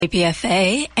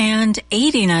KPFA and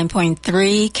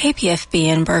 89.3 KPFB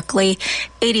in Berkeley,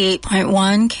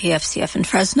 88.1 KFCF in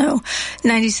Fresno,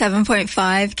 97.5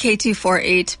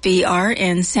 K248BR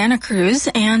in Santa Cruz,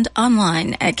 and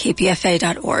online at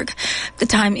kpfa.org. The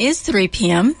time is 3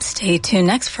 p.m. Stay tuned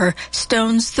next for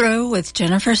Stone's Throw with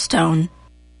Jennifer Stone.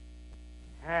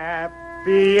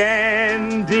 Happy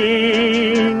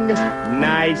ending,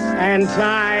 nice and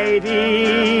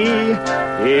tidy.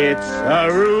 It's a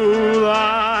rule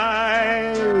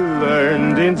I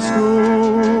learned in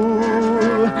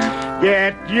school.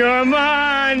 Get your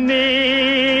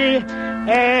money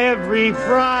every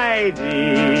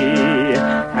Friday.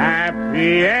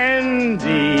 Happy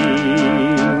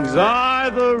endings are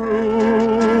the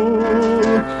rule.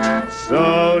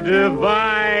 So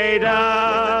divide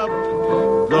up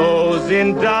those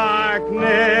in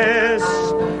darkness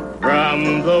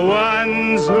from the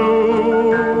ones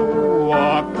who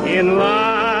walk in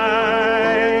light.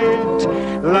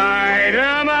 Light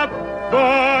 'em up,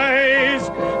 boys,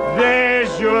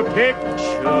 there's your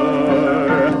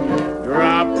picture.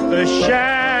 Drop the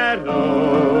shadows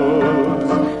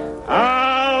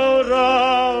out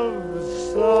of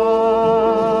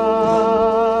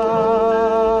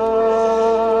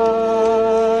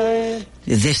sight.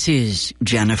 This is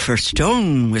Jennifer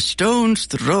Stone with Stone's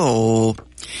Throw.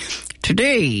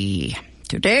 Today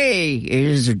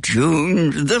is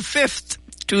June the 5th,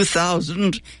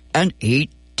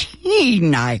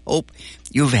 2018. I hope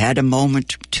you've had a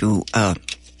moment to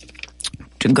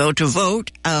go to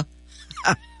vote.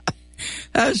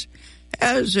 As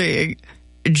a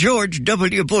George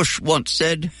W. Bush once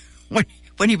said,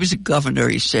 when he was a governor,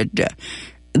 he said,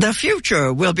 the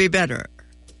future will be better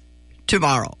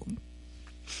tomorrow.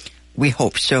 We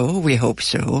hope so.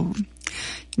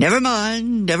 Never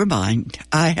mind.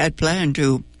 I had planned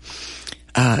to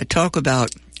talk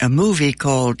about a movie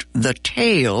called The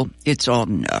Tale. It's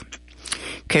on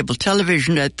cable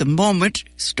television at the moment.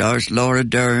 Stars Laura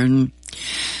Dern,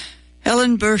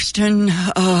 Ellen Burstyn,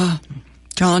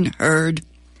 John Hurd.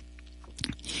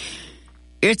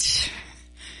 It's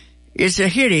a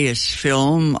hideous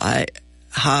film. I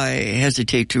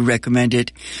hesitate to recommend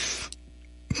it.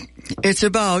 It's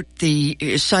about the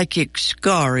psychic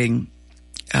scarring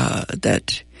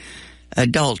that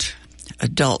adults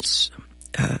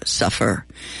suffer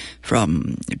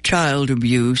from child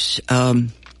abuse. The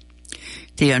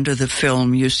end of the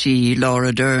film, you see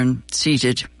Laura Dern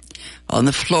seated on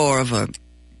the floor of a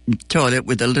toilet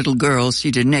with a little girl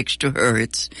seated next to her.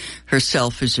 It's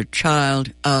herself as a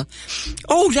child.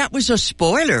 That was a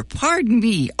spoiler. Pardon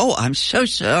me. Oh, I'm so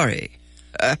sorry.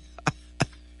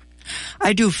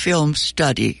 I do film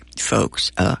study,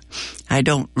 folks. I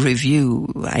don't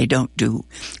review. I don't do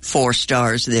 4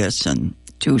 stars this and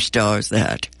 2 stars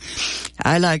that.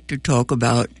 I like to talk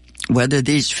about whether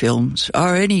these films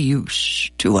are any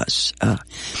use to us.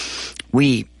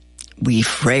 We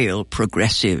frail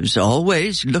progressives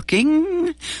always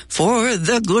looking for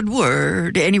the good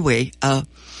word. Anyway, I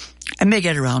may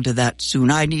get around to that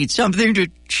soon. I need something to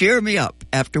cheer me up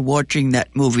after watching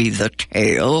that movie, The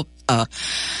Tale.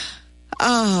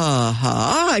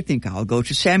 I think I'll go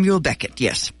to Samuel Beckett,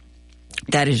 yes.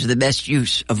 That is the best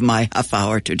use of my half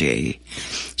hour today.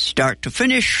 Start to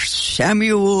finish,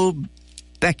 Samuel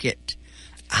Beckett.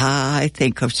 I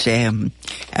think of Sam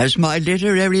as my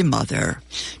literary mother,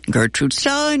 Gertrude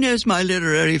Stein as my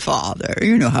literary father.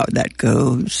 You know how that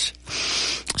goes.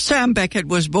 Sam Beckett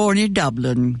was born in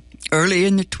Dublin early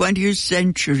in the 20th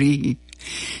century.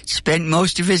 Spent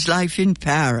most of his life in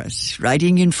Paris,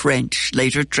 writing in French,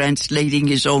 later translating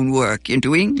his own work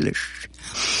into English.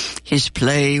 His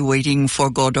play, Waiting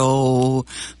for Godot,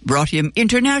 brought him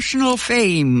international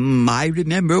fame. I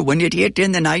remember when it hit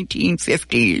in the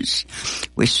 1950s.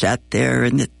 We sat there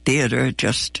in the theater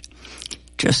just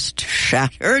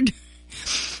shattered.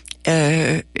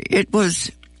 It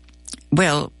was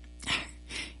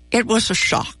a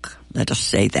shock, let us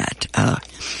say that.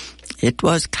 It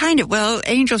was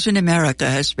Angels in America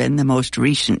has been the most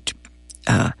recent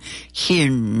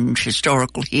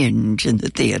historical hinge in the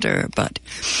theater. But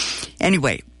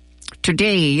anyway,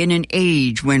 today, in an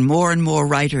age when more and more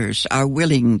writers are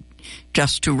willing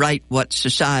just to write what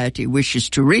society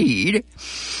wishes to read,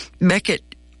 Beckett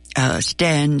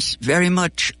stands very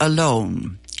much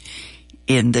alone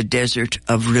in the desert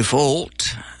of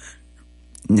revolt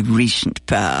in the recent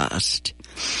past.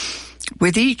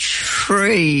 With each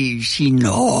phrase, he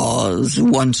gnaws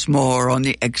once more on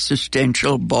the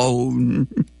existential bone.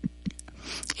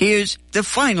 Here's The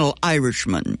Final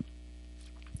Irishman.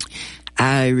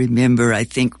 I remember, I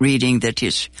think, reading that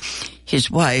his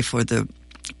wife, or the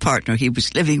partner he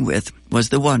was living with was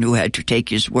the one who had to take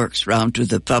his works round to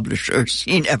the publishers.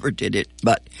 He never did it,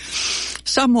 but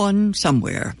someone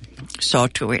somewhere saw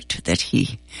to it that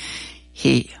he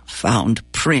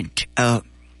found print.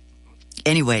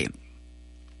 Anyway,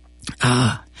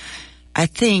 I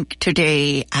think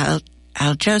today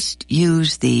I'll just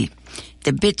use the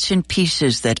bits and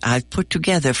pieces that I've put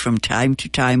together from time to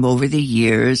time over the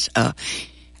years.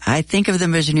 I think of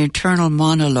them as an internal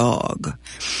monologue.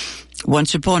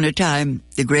 Once upon a time,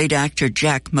 the great actor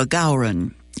Jack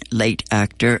McGowan, late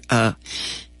actor,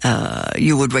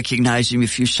 you would recognize him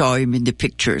if you saw him in the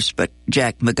pictures, but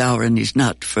Jack McGowan is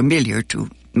not familiar to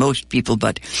most people,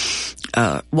 but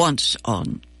once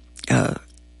on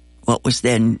what was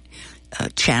then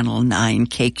Channel 9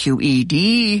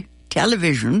 KQED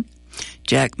television,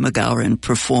 Jack McGowan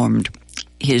performed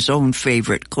his own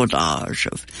favorite collage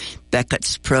of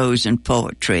Beckett's prose and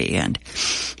poetry, and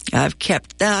I've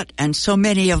kept that and so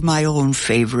many of my own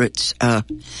favorites.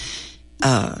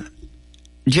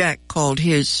 Jack called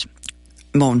his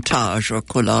montage or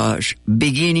collage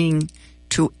beginning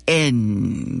to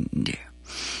end.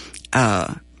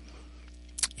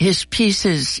 His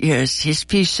pieces,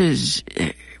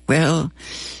 well,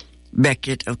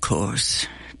 Beckett, of course.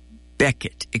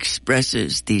 Beckett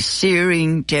expresses the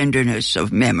searing tenderness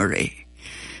of memory,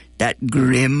 that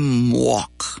grim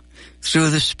walk through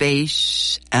the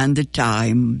space and the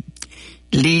time,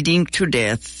 leading to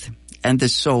death and the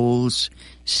soul's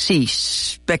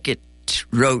cease. Beckett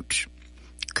wrote,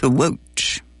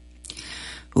 quote,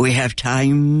 "We have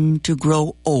time to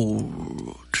grow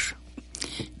old.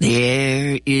 The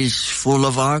air is full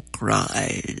of our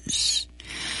cries.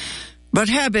 But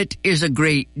habit is a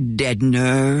great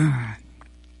deadener.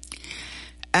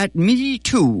 At me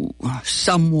too,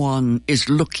 someone is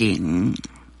looking.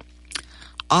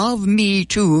 Of me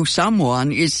too,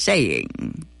 someone is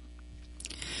saying.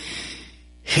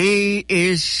 He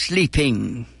is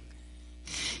sleeping.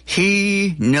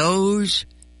 He knows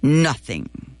nothing.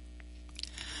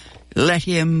 Let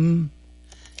him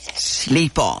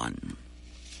sleep on."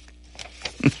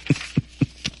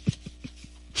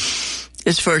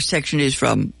 This first section is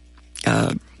from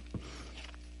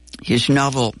his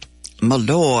novel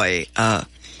Malloy.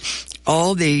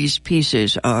 All these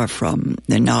pieces are from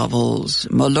the novels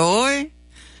Malloy,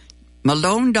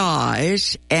 Malone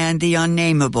Dies, and The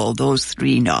Unnameable, those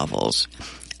three novels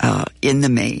in the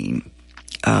main.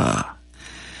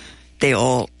 They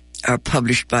all are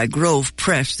published by Grove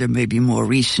Press. There may be more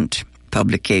recent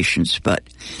publications, but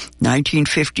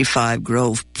 1955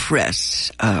 Grove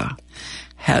Press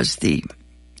has the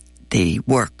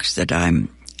works that I'm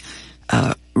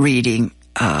reading.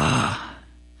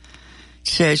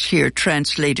 Says here,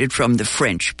 translated from the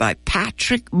French by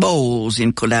Patrick Bowles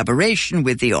in collaboration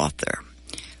with the author.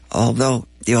 Although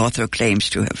the author claims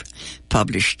to have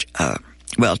published,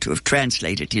 to have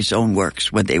translated his own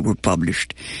works when they were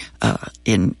published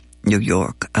in New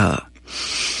York.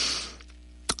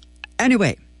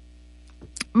 Anyway,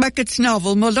 Beckett's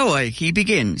novel Malloy, he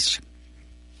begins.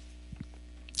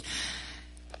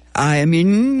 I am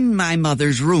in my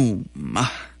mother's room.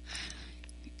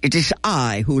 It is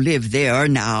I who live there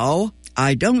now.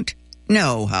 I don't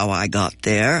know how I got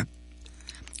there.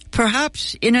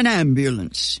 Perhaps in an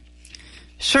ambulance.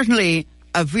 Certainly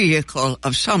a vehicle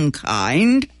of some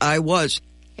kind. I was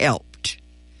helped.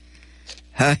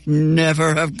 I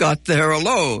never have got there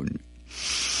alone.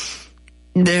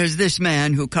 There's this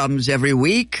man who comes every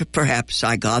week. Perhaps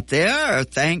I got there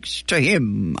thanks to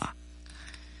him.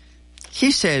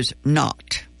 He says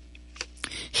not.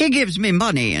 He gives me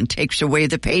money and takes away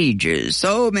the pages.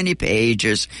 So many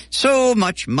pages. So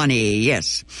much money,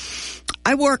 yes.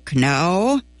 I work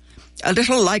now, a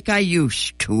little like I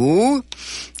used to,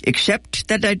 except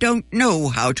that I don't know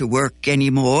how to work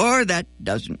anymore. That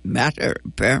doesn't matter,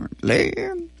 apparently.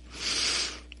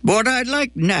 What I'd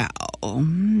like now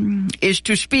is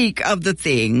to speak of the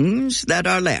things that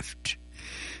are left.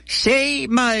 Say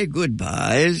my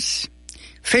goodbyes.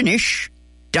 Finish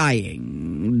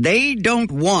dying. They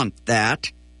don't want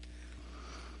that.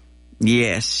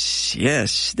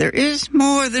 Yes, there is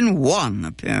more than one,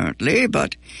 apparently,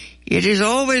 but it is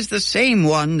always the same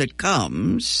one that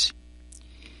comes.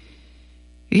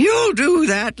 You'll do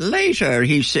that later,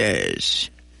 he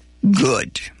says.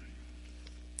 Good.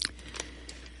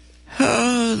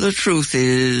 The truth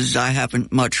is, I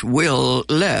haven't much will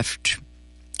left.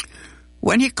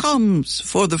 When he comes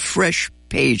for the fresh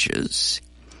pages,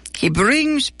 he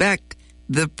brings back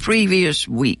the previous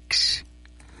weeks.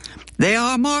 They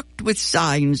are marked with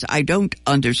signs I don't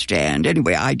understand.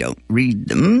 Anyway, I don't read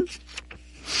them.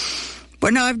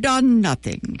 When I've done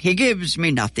nothing, he gives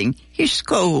me nothing. He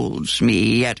scolds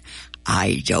me, yet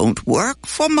I don't work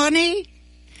for money.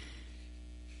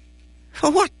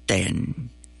 For what then?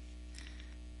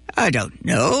 I don't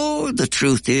know. The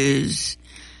truth is,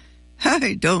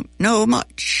 I don't know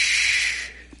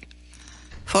much.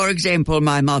 For example,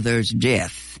 my mother's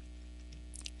death.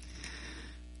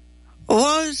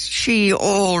 Was she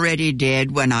already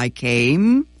dead when I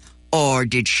came, or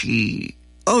did she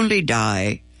only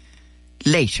die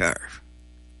later?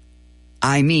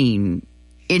 I mean,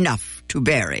 enough to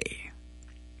bury.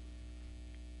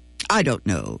 I don't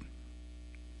know.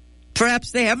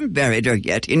 Perhaps they haven't buried her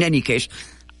yet. In any case,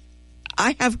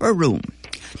 I have her room.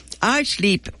 I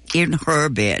sleep in her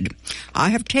bed. I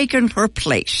have taken her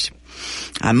place.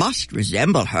 I must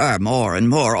resemble her more and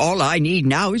more. All I need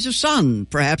now is a son.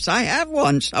 Perhaps I have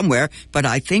one somewhere, but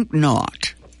I think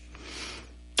not.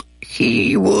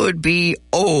 He would be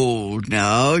old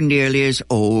now, nearly as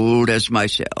old as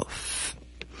myself.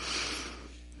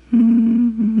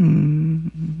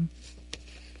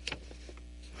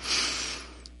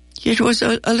 It was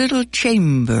a little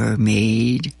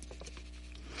chambermaid.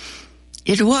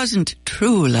 It wasn't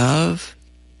true love.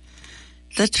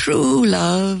 The true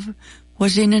love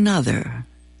was in another.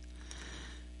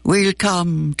 We'll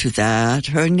come to that.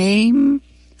 Her name?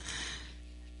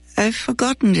 I've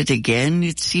forgotten it again.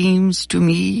 It seems to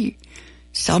me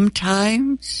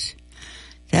sometimes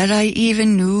that I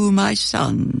even knew my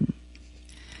son,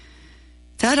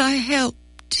 that I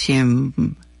helped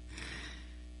him.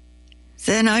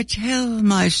 Then I tell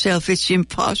myself it's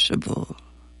impossible.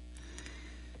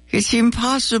 It's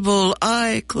impossible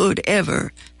I could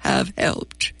ever have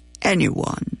helped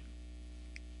anyone.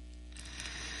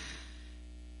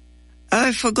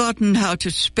 I've forgotten how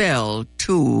to spell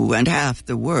 2 and half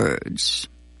the words.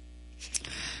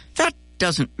 That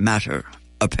doesn't matter,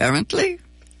 apparently.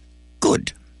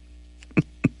 Good.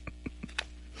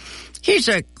 He's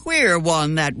a queer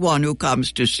one, that one who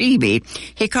comes to see me.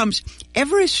 He comes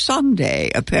every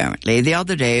Sunday, apparently. The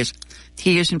other days,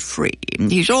 he isn't free.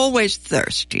 He's always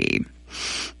thirsty.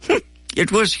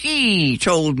 It was he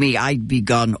told me I'd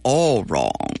begun all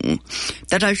wrong,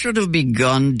 that I should have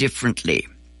begun differently.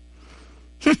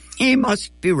 He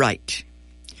must be right.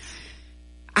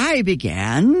 I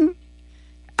began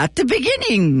at the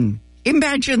beginning.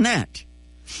 Imagine that.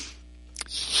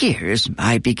 Here's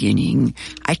my beginning.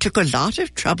 I took a lot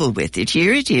of trouble with it.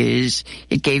 Here it is.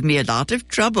 It gave me a lot of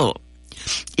trouble.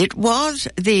 It was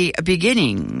the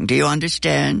beginning, do you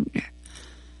understand?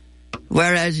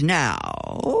 Whereas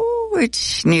now,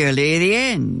 it's nearly the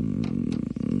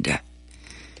end.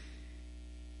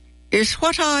 Is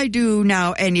what I do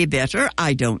now any better?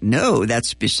 I don't know.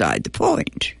 That's beside the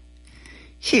point.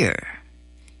 Here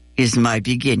is my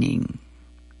beginning.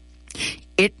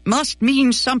 It must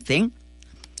mean something,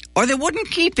 or they wouldn't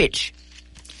keep it.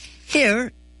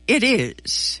 Here it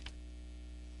is.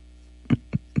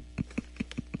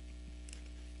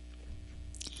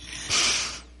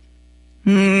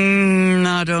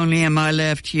 Not only am I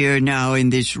left here now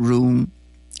in this room,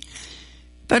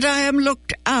 but I am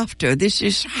looked after. This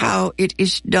is how it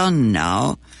is done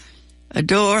now. A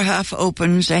door half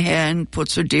opens, a hand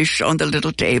puts a dish on the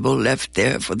little table left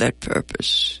there for that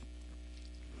purpose.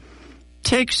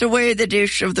 Takes away the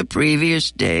dish of the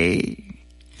previous day.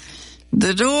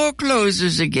 The door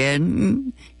closes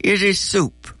again. It is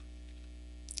soup.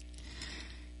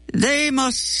 They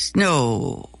must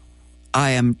know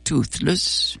I am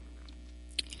toothless.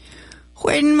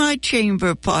 When my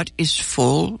chamber pot is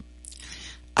full,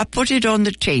 I put it on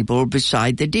the table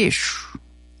beside the dish.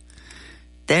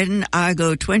 Then I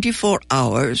go 24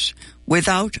 hours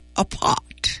without a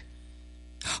pot.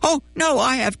 Oh, no,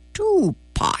 I have 2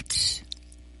 pots.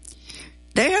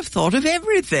 They have thought of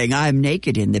everything. I am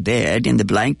naked in the bed, in the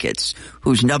blankets,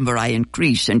 whose number I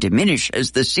increase and diminish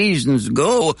as the seasons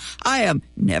go. I am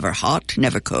never hot,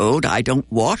 never cold. I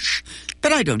don't wash,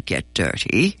 but I don't get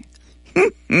dirty.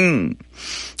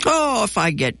 Oh, if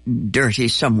I get dirty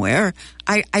somewhere,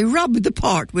 I rub the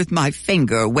part with my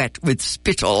finger wet with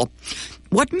spittle.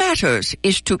 What matters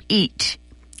is to eat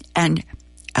and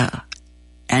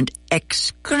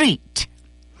excrete.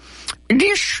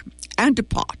 Dish and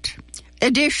pot. A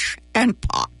dish and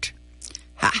pot.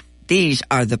 Ha! These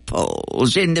are the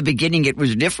poles. In the beginning it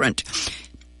was different.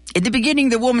 In the beginning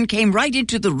the woman came right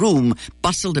into the room,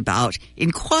 bustled about,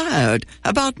 inquired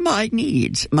about my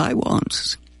needs, my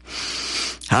wants.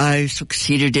 I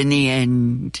succeeded in the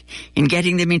end in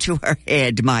getting them into her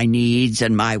head, my needs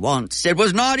and my wants. It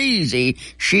was not easy.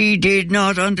 She did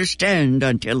not understand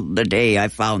until the day I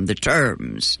found the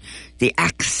terms, the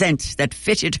accents that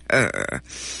fitted her.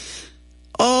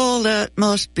 All that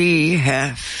must be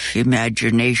half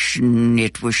imagination.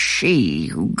 It was she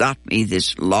who got me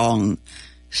this long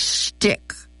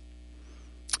stick.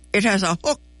 It has a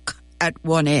hook at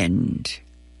one end.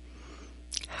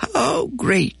 How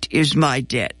great is my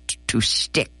debt to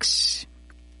sticks?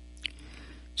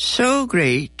 So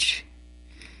great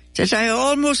that I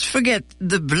almost forget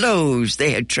the blows they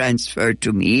had transferred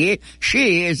to me.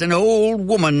 She is an old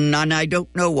woman, and I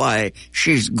don't know why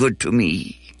she's good to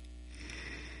me.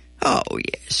 Oh,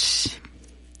 yes.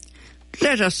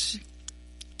 Let us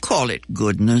call it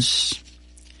goodness,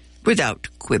 without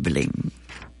quibbling.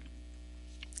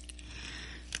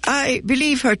 I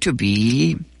believe her to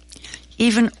be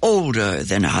even older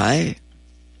than I,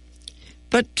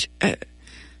 but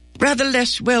rather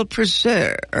less well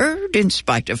preserved in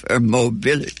spite of her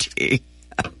mobility.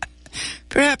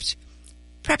 Perhaps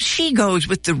she goes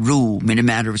with the room, in a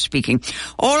manner of speaking.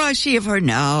 All I see of her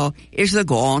now is the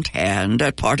gaunt hand,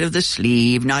 a part of the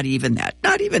sleeve, not even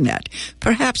that.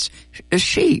 Perhaps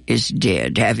she is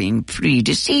dead, having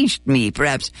predeceased me.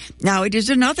 Perhaps now it is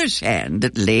another's hand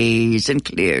that lays and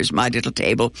clears my little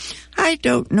table. I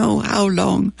don't know how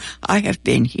long I have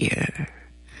been here.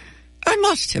 I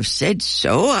must have said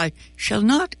so. I shall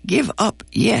not give up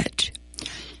yet.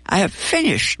 I have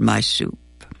finished my soup.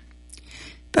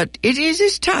 But it is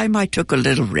this time I took a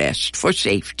little rest for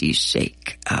safety's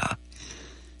sake. I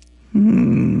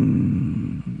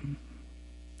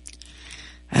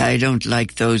don't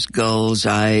like those gulls'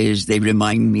 eyes. They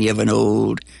remind me of an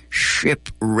old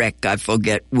shipwreck, I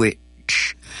forget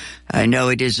which. I know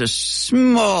it is a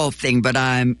small thing, but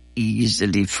I'm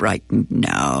easily frightened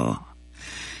now.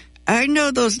 I know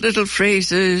those little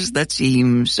phrases that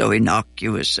seem so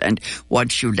innocuous, and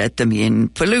once you let them in,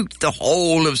 pollute the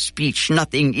whole of speech.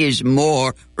 Nothing is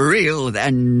more real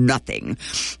than nothing.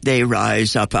 They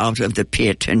rise up out of the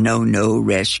pit and know no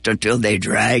rest until they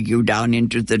drag you down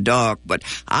into the dark. But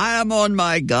I am on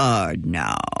my guard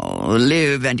now.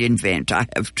 Live and invent. I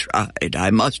have tried.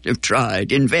 I must have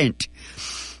tried. Invent.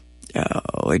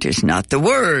 Oh, it is not the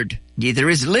word. Neither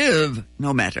is live.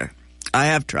 No matter. I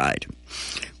have tried.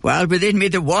 While within me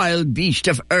the wild beast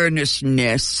of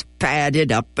earnestness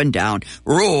padded up and down,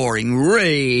 roaring,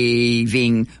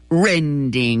 raving,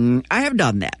 rending. I have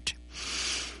done that.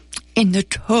 In the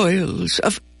toils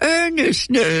of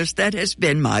earnestness, that has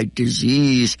been my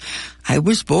disease. I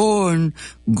was born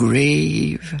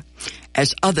grave,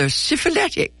 as others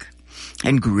syphilitic.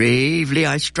 And gravely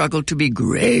I struggled to be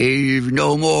grave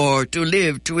no more, to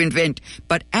live, to invent.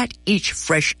 But at each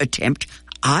fresh attempt,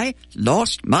 I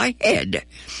lost my head,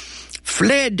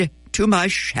 fled to my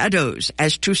shadows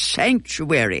as to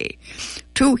sanctuary,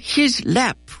 to his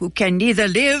lap who can neither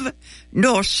live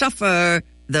nor suffer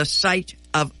the sight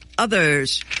of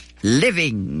others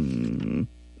living.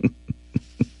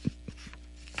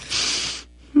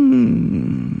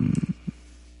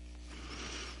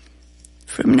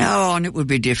 From now on it would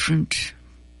be different.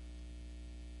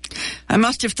 I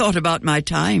must have thought about my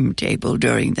timetable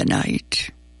during the night.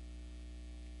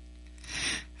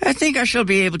 I think I shall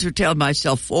be able to tell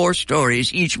myself 4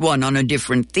 stories, each one on a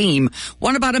different theme.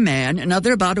 One about a man,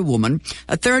 another about a woman,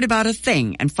 a third about a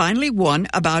thing, and finally one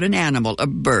about an animal, a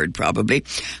bird probably.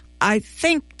 I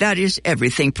think that is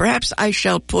everything. Perhaps I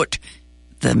shall put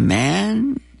the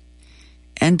man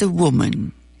and the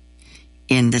woman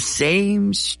in the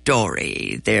same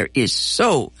story. There is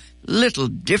so little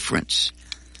difference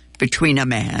between a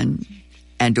man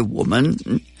and a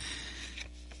woman.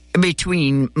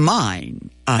 Between mine,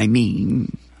 I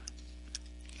mean.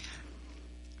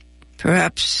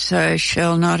 Perhaps I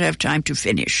shall not have time to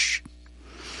finish.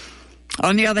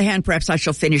 On the other hand, perhaps I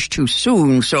shall finish too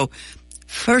soon. So,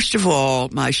 first of all,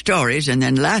 my stories, and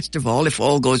then last of all, if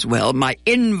all goes well, my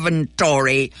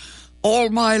inventory. All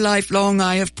my life long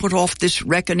I have put off this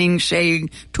reckoning, saying,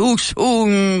 too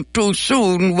soon, too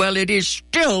soon. Well, it is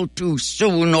still too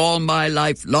soon all my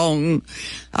life long.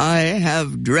 I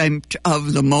have dreamt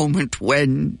of the moment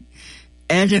when,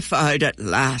 edified at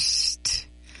last,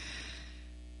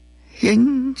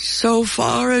 in so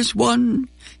far as one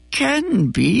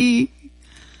can be,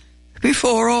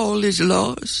 before all is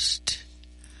lost,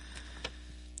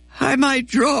 I might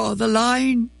draw the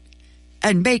line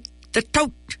and make the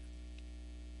tote.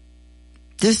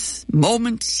 This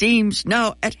moment seems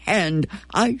now at hand.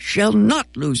 I shall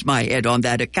not lose my head on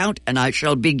that account, and I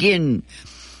shall begin,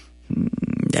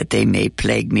 that they may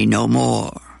plague me no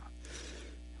more.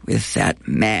 With that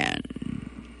man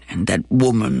and that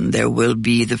woman there will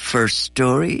be the first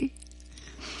story.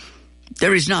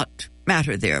 There is not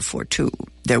matter therefore 2.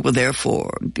 There will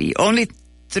therefore be only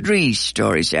 3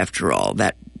 stories after all.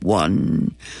 That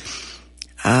one,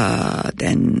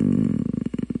 then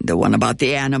the one about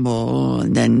the animal,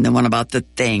 and then the one about the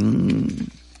thing.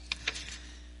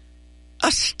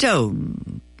 A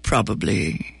stone,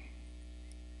 probably.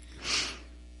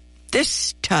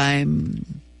 This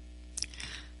time,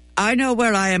 I know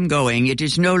where I am going. It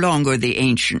is no longer the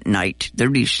ancient night, the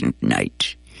recent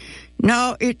night.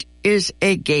 Now it is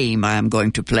a game I am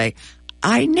going to play.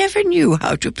 I never knew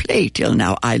how to play till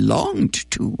now. I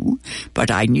longed to, but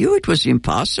I knew it was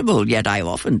impossible, yet I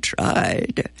often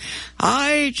tried.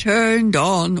 I turned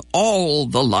on all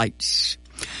the lights.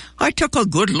 I took a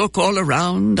good look all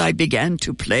around. I began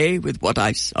to play with what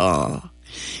I saw.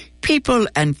 People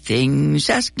and things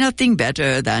ask nothing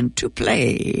better than to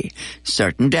play.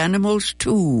 Certain animals,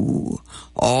 too.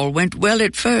 All went well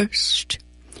at first.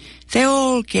 They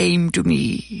all came to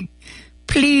me,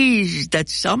 pleased that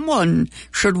someone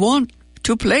should want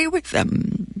to play with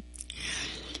them.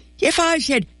 If I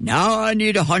said, now I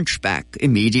need a hunchback,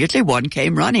 immediately one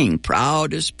came running,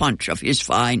 proud as Punch of his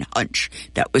fine hunch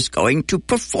that was going to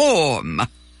perform.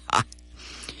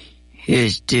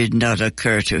 It did not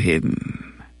occur to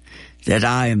him that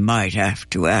I might have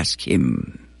to ask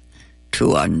him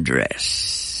to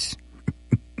undress.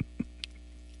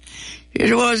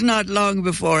 It was not long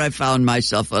before I found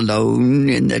myself alone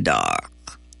in the dark.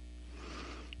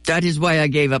 That is why I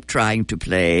gave up trying to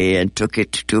play and took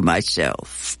it to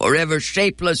myself. Forever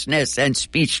shapelessness and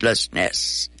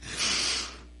speechlessness.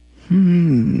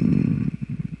 In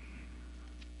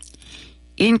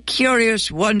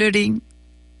curious wondering,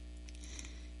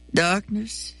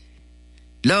 darkness,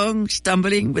 long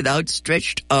stumbling with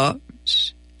outstretched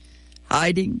arms,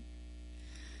 hiding,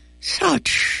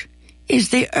 such is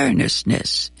the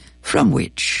earnestness from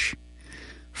which,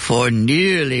 for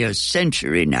nearly a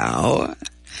century now,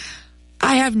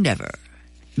 I have never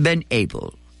been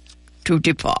able to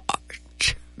depart.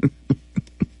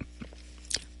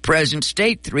 Present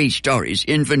state, 3 stories,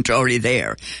 inventory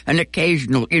there. An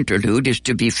occasional interlude is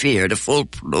to be feared, a full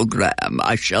program.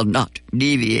 I shall not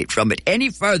deviate from it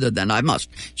any further than I must.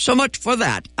 So much for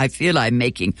that. I feel I'm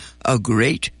making a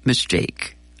great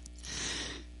mistake.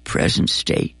 Present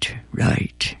state,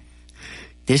 right.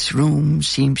 This room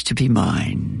seems to be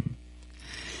mine.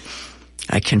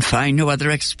 I can find no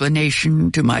other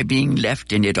explanation to my being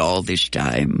left in it all this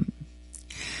time,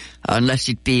 unless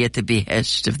it be at the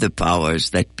behest of the powers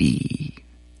that be.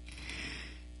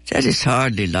 That is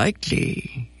hardly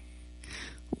likely.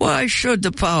 Why should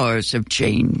the powers have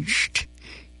changed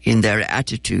in their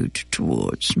attitude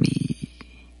towards me?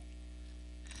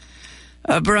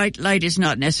 A bright light is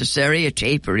not necessary. A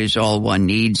taper is all one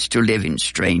needs to live in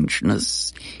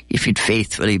strangeness, if it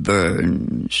faithfully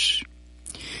burns.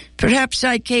 Perhaps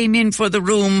I came in for the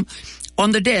room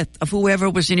on the death of whoever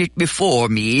was in it before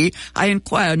me. I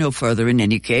inquire no further in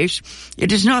any case.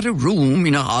 It is not a room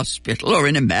in a hospital or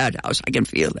in a madhouse. I can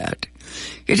feel that.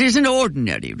 It is an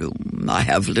ordinary room. I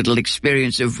have little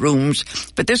experience of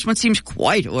rooms, but this one seems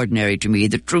quite ordinary to me.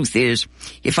 The truth is,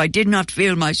 if I did not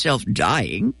feel myself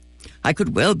dying, I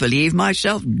could well believe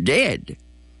myself dead,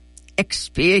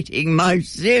 expiating my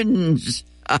sins,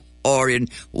 or in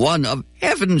one of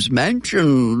heaven's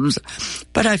mansions.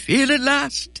 But I feel at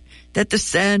last that the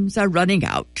sands are running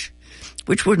out,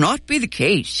 which would not be the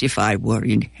case if I were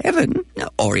in heaven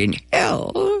or in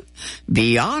hell,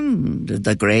 beyond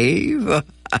the grave.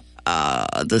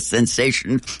 The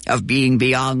sensation of being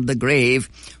beyond the grave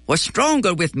was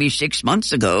stronger with me 6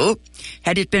 months ago.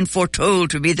 Had it been foretold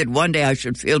to me that one day I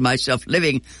should feel myself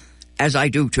living as I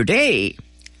do today,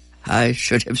 I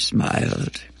should have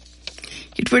smiled.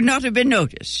 It would not have been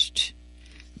noticed,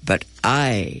 but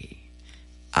I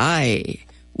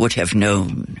would have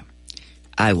known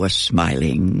I was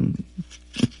smiling.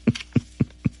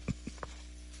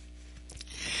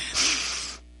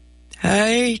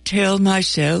 I tell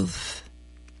myself,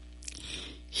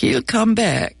 he'll come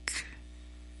back.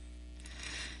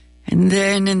 And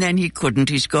then he couldn't.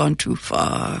 He's gone too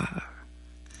far.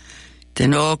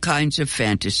 Then all kinds of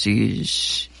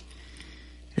fantasies.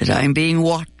 That I'm being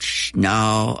watched.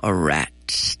 Now a rat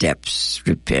steps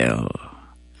repel.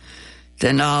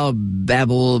 Then I'll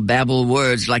babble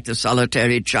words like the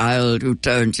solitary child who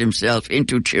turns himself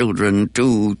into children,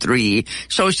 2, 3,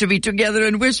 so as to be together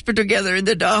and whisper together in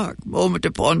the dark, moment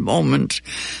upon moment.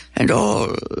 And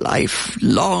all life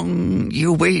long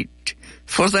you wait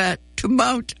for that to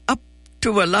mount up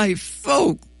to a life.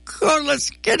 Oh, God,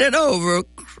 let's get it over,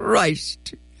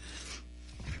 Christ.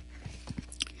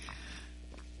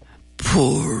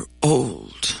 Poor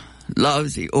old,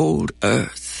 lousy old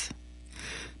earth.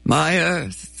 My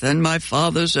earth and my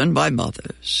father's and my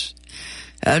mother's.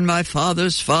 and my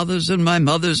father's fathers, and my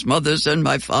mother's mothers, and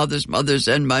my father's mothers,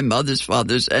 and my mother's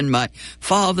fathers, and my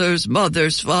father's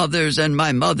mother's fathers, and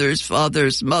my mother's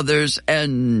father's mothers,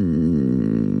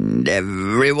 and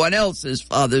everyone else's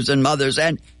fathers and mothers,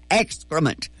 and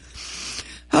excrement.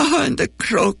 And the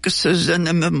crocuses and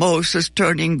the mimosas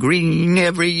turning green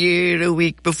every year, a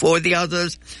week before the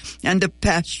others, and the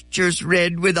pastures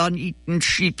red with uneaten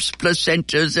sheep's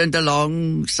placentas, and the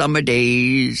long summer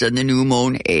days, and the new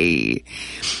mown hay.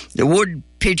 The wood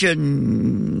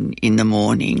pigeon in the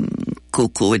morning,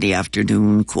 cuckoo in the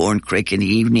afternoon, corncrake in the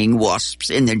evening,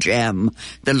 wasps in the jam,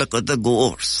 the look of the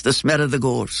gorse, the smell of the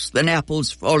gorse, the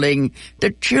apples falling, the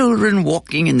children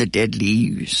walking in the dead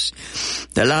leaves,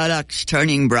 the lilacs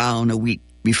turning brown a week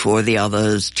before the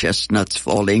others, chestnuts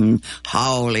falling,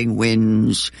 howling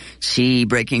winds, sea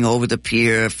breaking over the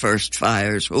pier, first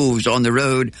fires, hooves on the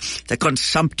road, the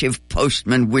consumptive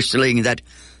postman whistling that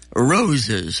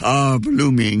roses are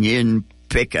blooming in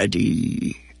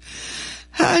Picardy.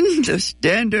 And the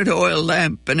Standard Oil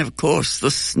lamp, and of course the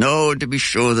snow, to be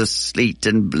sure the sleet,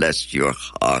 and bless your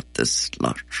heart the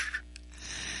slush.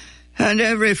 And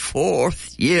every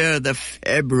 4th year the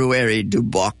February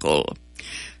debacle,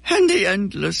 and the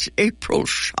endless April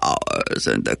showers,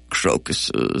 and the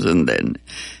crocuses, and then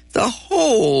the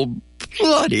whole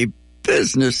bloody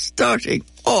business starting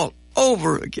all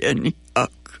over again.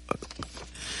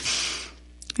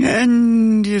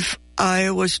 And if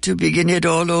I was to begin it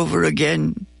all over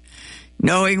again,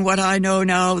 knowing what I know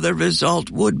now, the result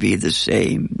would be the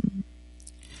same.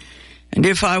 And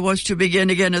if I was to begin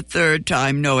again a 3rd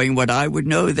time, knowing what I would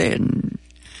know then,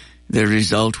 the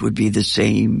result would be the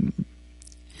same.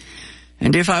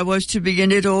 And if I was to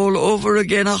begin it all over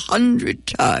again 100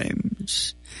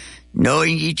 times,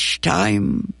 knowing each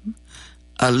time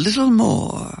a little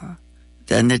more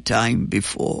than the time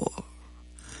before,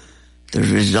 the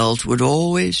result would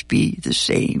always be the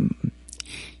same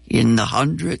in the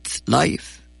 100th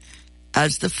life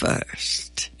as the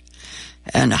first,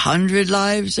 and 100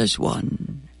 lives as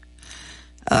one,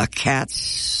 a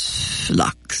cat's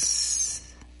flux.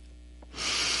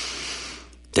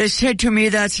 They said to me,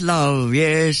 that's love.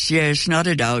 Yes, yes, not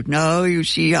a doubt. Now you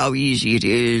see how easy it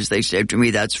is. They said to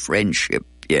me, that's friendship.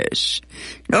 Yes.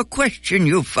 No question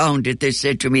you found it, they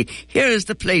said to me. Here is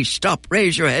the place. Stop,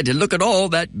 raise your head, and look at all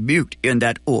that beauty in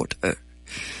that order.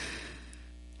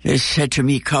 They said to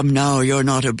me, come now, you're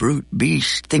not a brute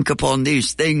beast. Think upon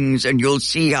these things, and you'll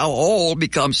see how all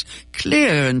becomes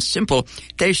clear and simple.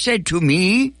 They said to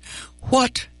me,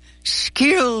 what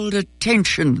skilled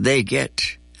attention they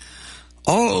get.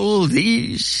 All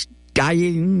these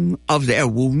dying of their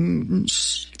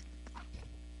wounds.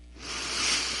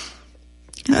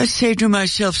 I say to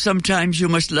myself, sometimes you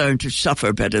must learn to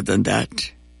suffer better than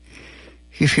that,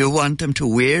 if you want them to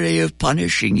weary of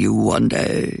punishing you one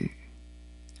day.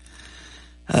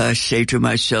 I say to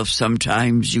myself,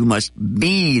 sometimes you must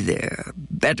be there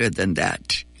better than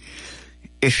that,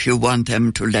 if you want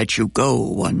them to let you go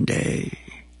one day.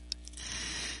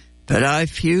 But I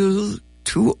feel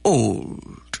too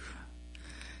old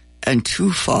and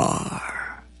too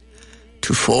far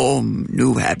to form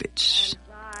new habits.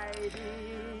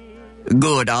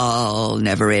 Good, I'll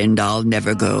never end, I'll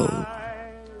never go.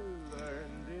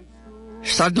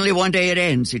 Suddenly one day it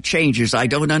ends, it changes, I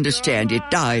don't understand, it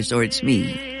dies or it's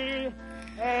me.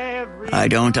 I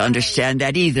don't understand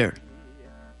that either.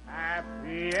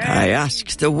 I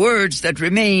ask the words that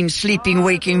remain, sleeping,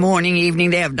 waking, morning,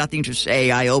 evening, they have nothing to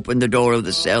say. I open the door of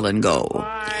the cell and go.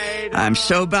 I'm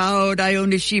so bowed I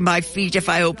only see my feet if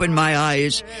I open my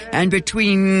eyes, and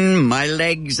between my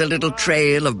legs a little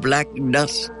trail of black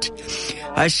dust.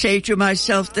 I say to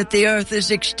myself that the earth is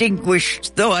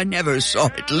extinguished, though I never saw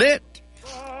it lit.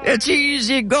 It's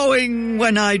easy going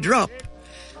when I drop.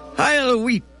 I'll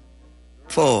weep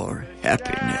for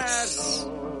happiness.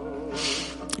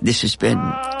 This has been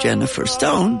Jennifer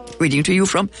Stone reading to you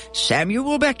from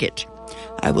Samuel Beckett.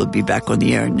 I will be back on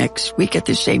the air next week at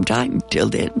the same time. Till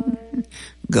then,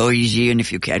 go easy, and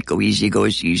if you can't go easy, go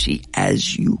as easy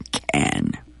as you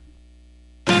can.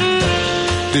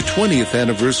 The 20th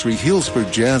anniversary Healdsburg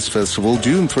Jazz Festival,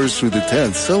 June 1st through the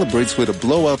 10th, celebrates with a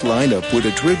blowout lineup with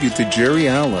a tribute to Jerry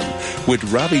Allen, with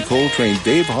Robbie Coltrane,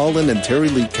 Dave Holland, and Terry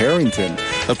Lee Carrington.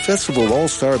 A festival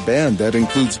all-star band that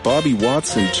includes Bobby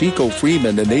Watson, Chico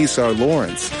Freeman, and Asar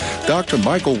Lawrence, Dr.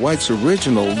 Michael White's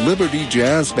original Liberty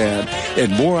Jazz Band,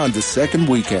 and more on the second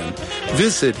weekend.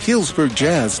 Visit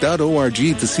healdsburgjazz.org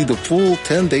to see the full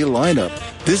 10-day lineup.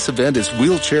 This event is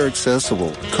wheelchair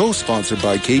accessible, co-sponsored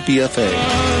by KPFA.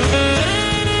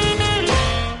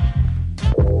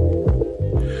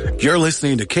 You're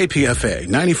listening to KPFA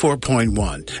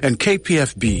 94.1 and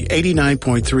KPFB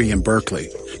 89.3 in Berkeley,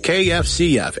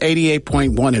 KFCF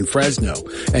 88.1 in Fresno,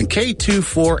 and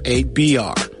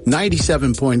K248BR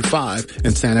 97.5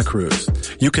 in Santa Cruz.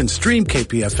 You can stream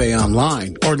KPFA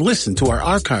online or listen to our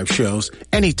archive shows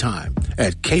anytime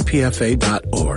at kpfa.org.